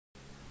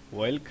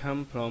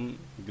Welcome from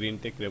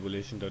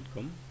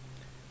greentechrevolution.com.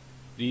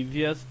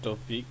 Previous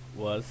topic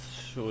was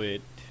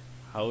showed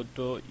how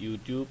to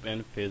YouTube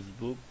and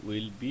Facebook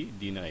will be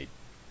denied.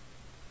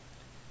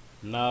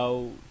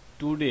 Now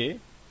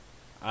today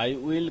I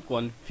will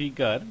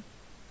configure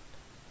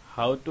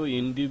how to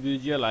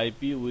individual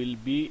IP will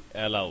be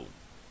allowed.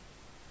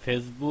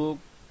 Facebook,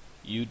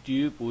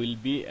 YouTube will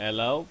be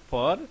allowed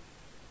for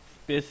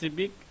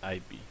specific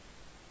IP.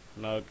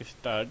 Now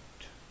start,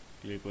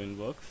 click on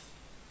inbox.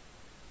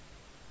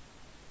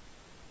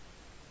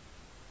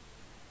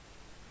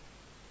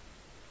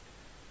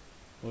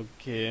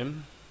 Okay,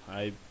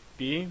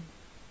 IP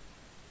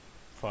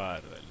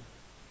firewall,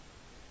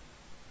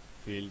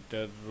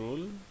 filter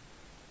rule.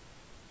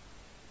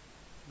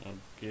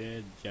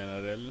 Okay,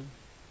 general,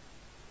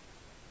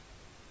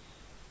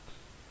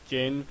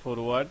 chain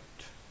forward,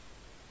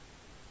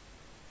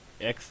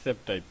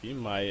 accept IP,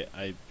 my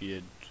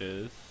IP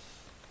address,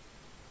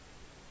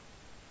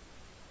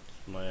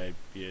 my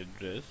IP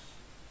address.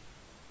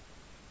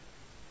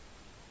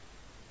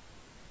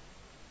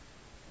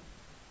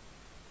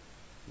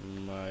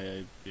 My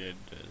IP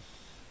address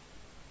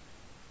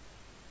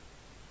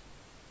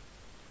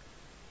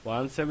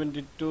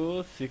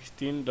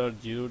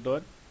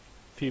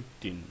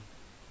 172.16.0.15.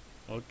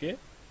 Okay,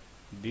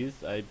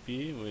 this IP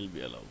will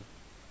be allowed.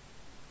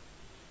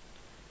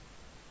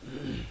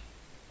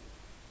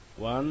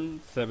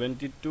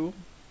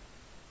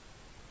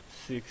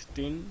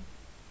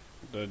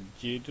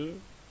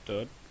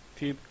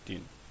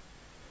 172.16.0.15.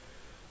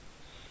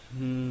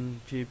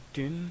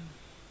 15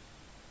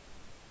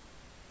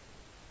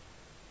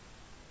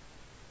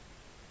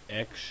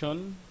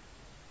 action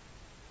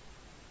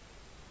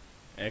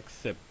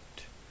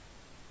accept.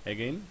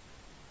 Again,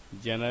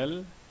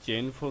 general,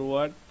 chain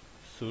forward,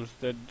 source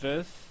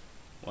address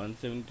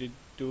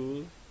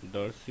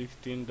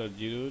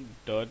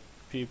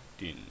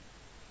 172.16.0.15.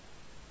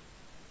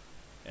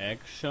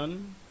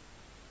 action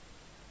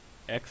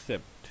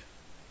accept,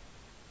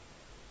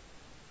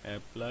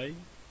 apply.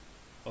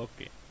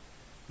 Okay,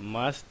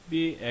 must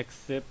be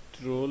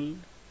accept role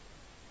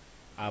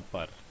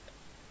upper,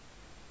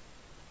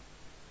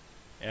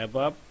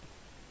 above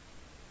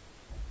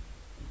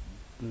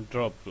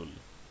drop rule,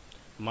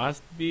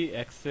 must be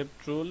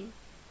accept rule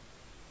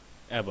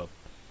above.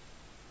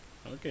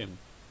 Okay,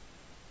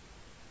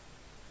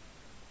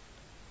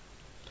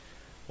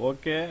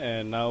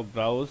 and now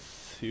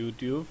browse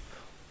YouTube,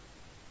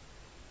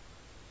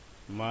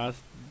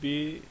 must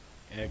be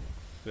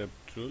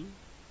accept rule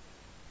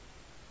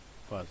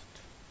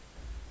first.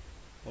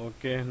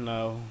 Okay,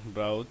 now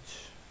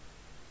browse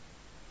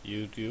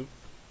YouTube,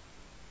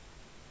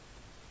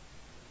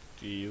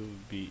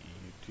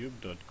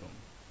 youtube.com.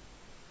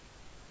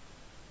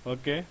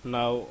 Okay,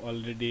 now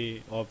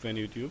already open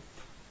YouTube,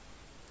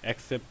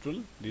 accept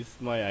rule, this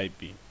is my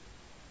IP.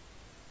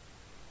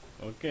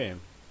 Okay,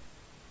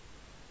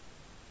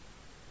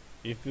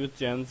 if you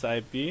change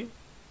IP,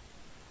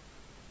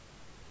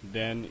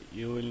 then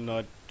you will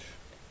not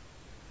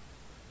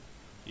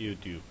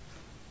YouTube.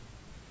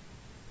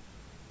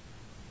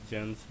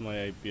 Change my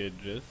IP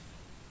address.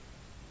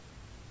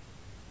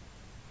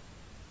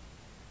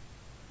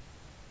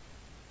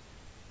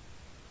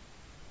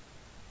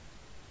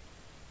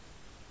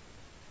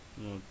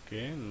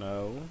 Okay,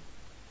 now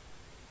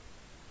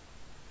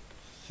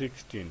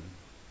 16,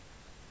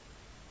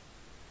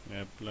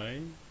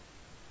 apply.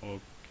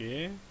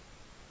 Okay,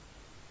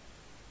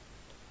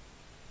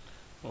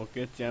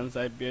 change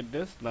IP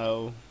address.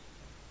 Now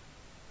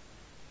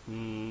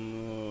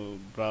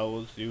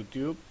browse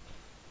YouTube,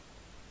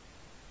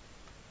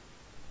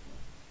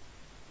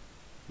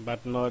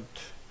 but not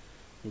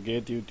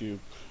get YouTube.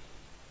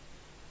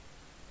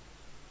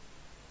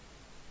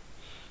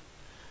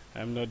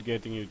 I'm not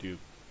getting YouTube.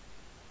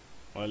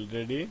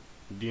 Already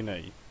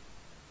deny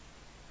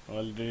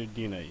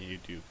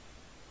YouTube,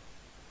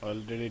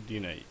 already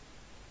deny.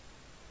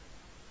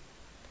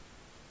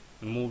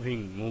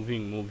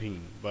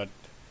 Moving, but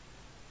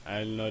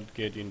I'll not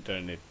get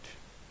internet.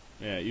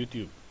 Yeah,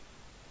 YouTube.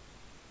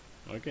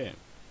 Okay,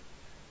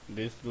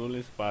 this rule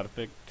is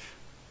perfect,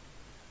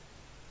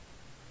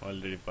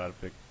 already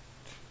perfect.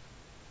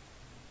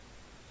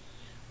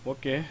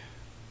 Okay,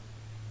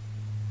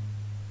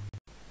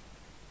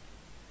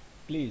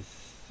 please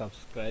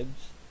subscribe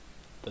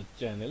the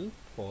channel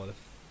for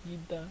see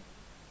the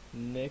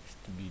next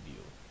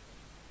video.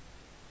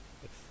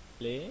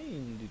 Explain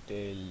in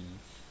details.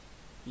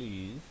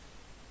 Please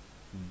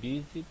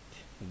visit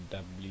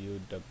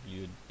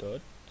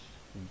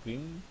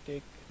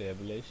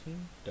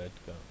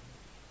www.greentechrevolution.com.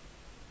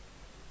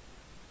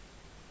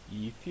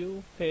 If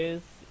you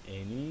face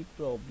any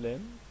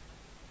problem,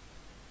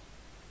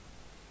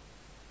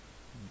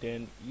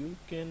 then you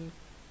can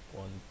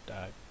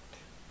contact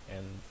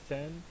and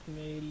send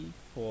mail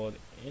for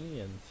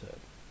any answer.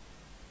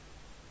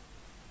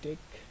 Tech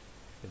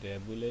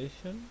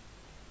Revolution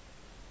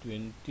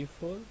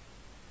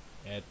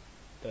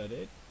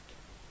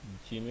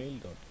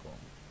 24@gmail.com.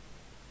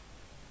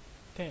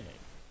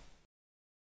 Thanks.